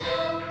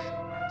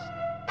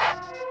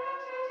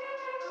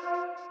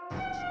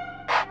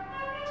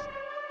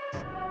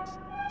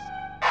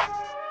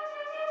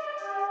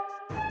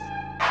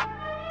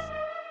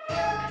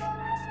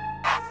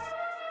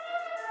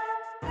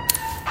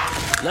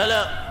This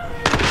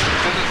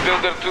is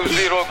Builder 2-0,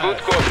 good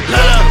copy.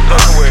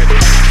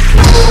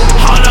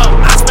 Hold up,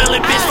 I smell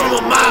it bitch from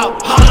a mile.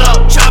 Hold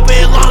up, chop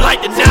it long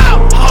like the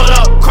Nile. Hold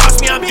up,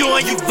 cross me, I'm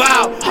doing you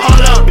vow.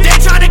 Hold up, they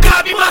tryna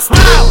copy my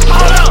style.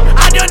 Hold up,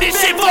 I done this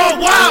shit for a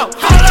while.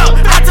 Hold up,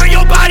 I turn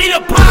your body to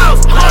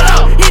piles. Hold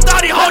up, he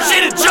thought he whole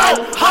shit a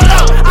joke. Hold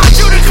up, I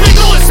shoot a click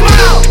on a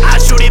smile. I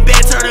shoot it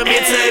back, turn him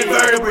into a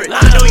vertebrate.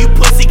 I know you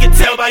pussy can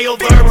tell by your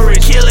vertebrae.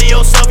 Killing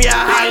yourself, yeah,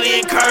 I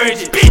highly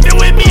encourage it.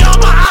 Beefing with me on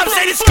my ops,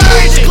 they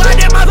discouraging.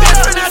 Glad that my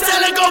best friend, I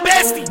tell her go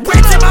bestie.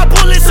 Bricks in my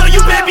bullets, so you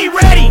better be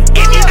ready.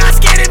 If you're not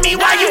scared of me,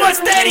 why you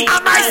unsteady?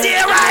 I might see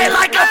it right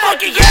like a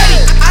fucking Yeti.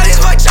 I just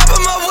might chop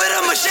him up with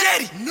a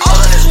machete. All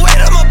of this weight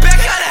on my back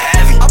kinda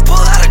heavy. I pull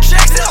out a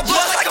tracks and I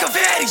bust like a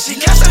fatty. She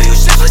got some huge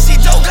shit, but she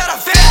don't got a